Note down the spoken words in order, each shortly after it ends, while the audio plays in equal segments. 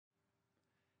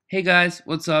Hey guys,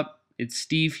 what's up? It's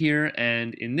Steve here,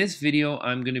 and in this video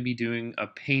I'm going to be doing a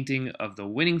painting of the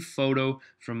winning photo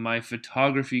from my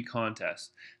photography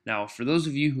contest. Now, for those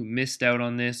of you who missed out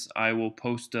on this, I will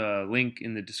post a link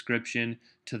in the description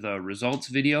to the results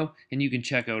video, and you can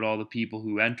check out all the people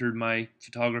who entered my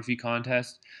photography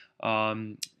contest.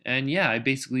 And yeah, I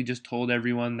basically just told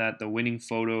everyone that the winning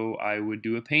photo, I would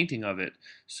do a painting of it.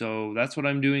 So that's what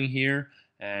I'm doing here.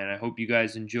 And I hope you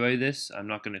guys enjoy this. I'm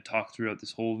not going to talk throughout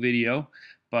this whole video,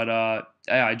 but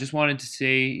I just wanted to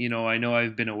say, I know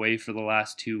I've been away for the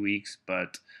last 2 weeks,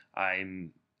 but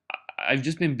I've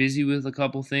just been busy with a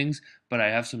couple things, but I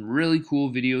have some really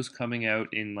cool videos coming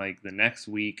out in like the next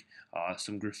week,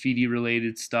 some graffiti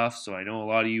related stuff, so I know a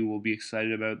lot of you will be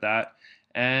excited about that.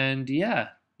 And yeah,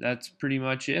 that's pretty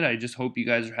much it. I just hope you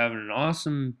guys are having an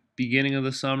awesome beginning of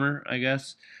the summer, I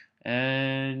guess.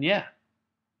 And yeah,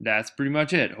 that's pretty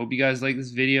much it. Hope you guys like this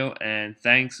video, and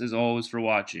thanks as always for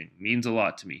watching. It means a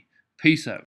lot to me. Peace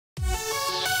out.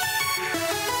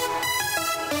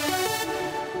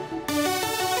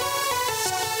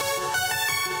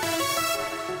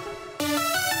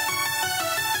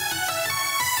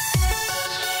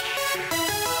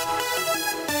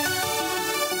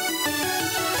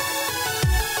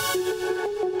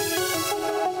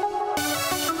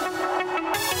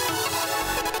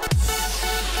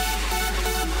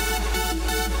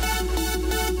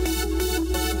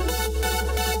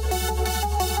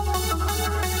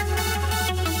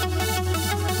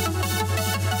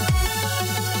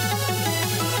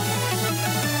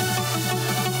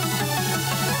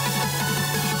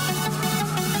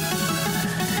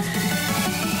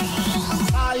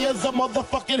 As a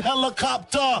motherfucking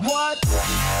helicopter. What?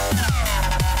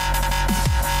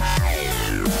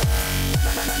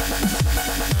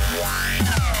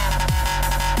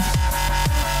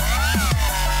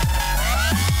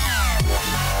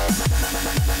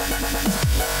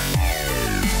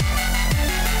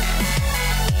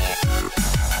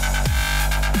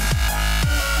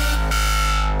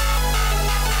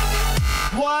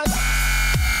 What?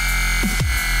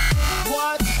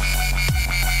 What?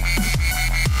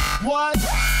 What?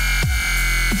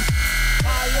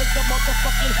 I as a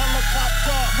motherfucking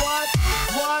helicopter. What?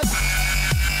 What?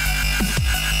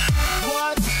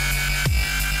 What?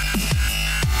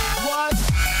 What?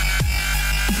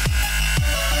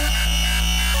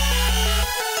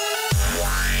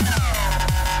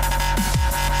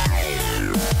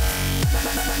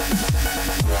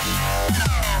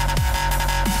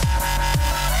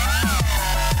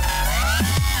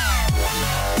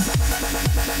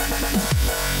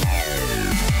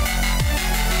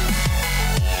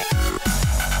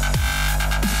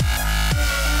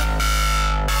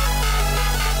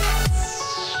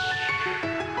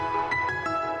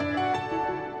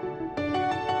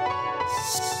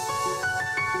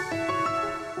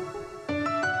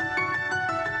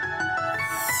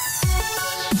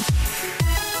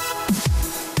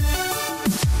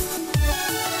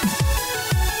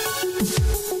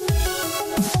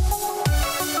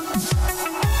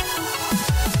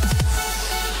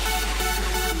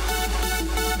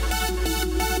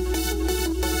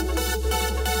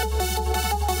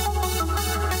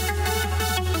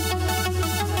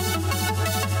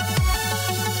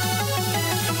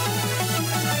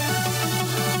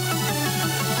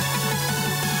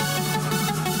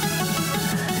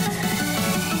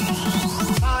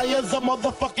 As a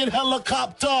motherfucking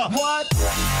helicopter.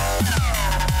 What?